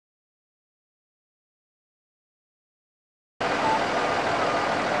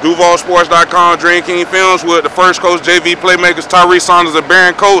DuvalSports.com, Dreamkingfilmz with the first coach, JV playmakers, Tyree Saunders and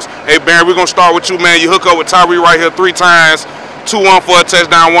Barron coach. Hey Barron, we're going to start with you, man. You hook up with Tyree right here 3 times, 2-1 for a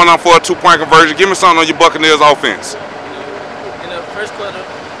touchdown, 1-on for a 2-point conversion. Give me something on your Buccaneers offense. In the first quarter,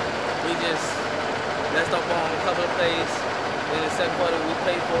 we just messed up on a couple of plays. In the second quarter, we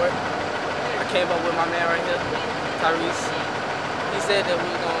played for it. I came up with my man right here, Tyree. He said that we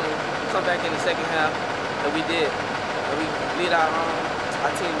were going to come back in the second half, and we did. And we lead our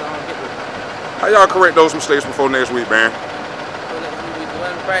team to get with it. How y'all correct those mistakes before next week, Barron? We go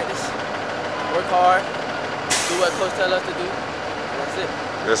in practice, work hard, do what coach tells us to do, and that's it.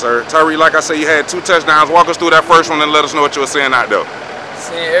 Yes, sir. Tyree, like I said, you had 2 touchdowns. Walk us through that first one and let us know what you were saying out there.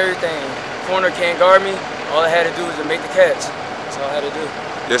 Seeing everything. Corner can't guard me. All I had to do was to make the catch. That's all I had to do.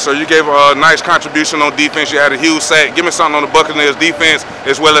 Yes, sir. You gave a nice contribution on defense. You had a huge sack. Give me something on the Buccaneers defense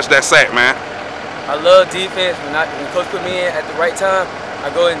as well as that sack, man. I love defense. When coach put me in at the right time, I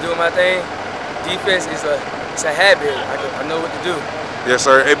go and do my thing. Defense is it's a habit. I know what to do. Yes,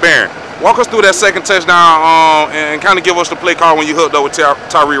 sir. Hey, Barron, walk us through that second touchdown and kind of give us the play call when you hooked up with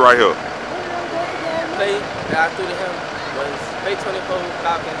Tyree right here. The play that I threw to him was play 24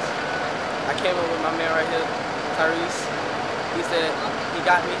 Falcons. I came up with my man right here, Tyree. He said he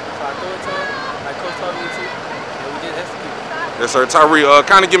got me, so I threw it to him. Like coach told me to, and we did execute. Yes, sir. Tyree,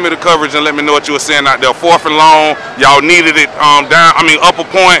 kind of give me the coverage and let me know what you were saying out there. 4th and long, y'all needed it up a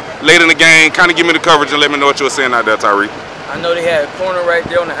point late in the game. Kind of give me the coverage and let me know what you were saying out there, Tyree. I know they had a corner right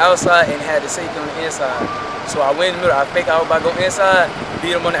there on the outside and had the safety on the inside. So I went in the middle. I fake out by go inside,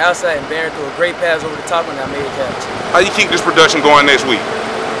 beat him on the outside, and Barron threw a great pass over the top and I made a catch. How you keep this production going next week?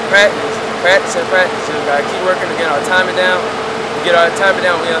 Practice and practice. We gotta keep working to get our timing down. We get our timing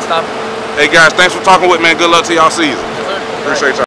down, we unstoppable. Hey guys, thanks for talking with me, man. Good luck to y'all season. Yes, sir. Appreciate y'all.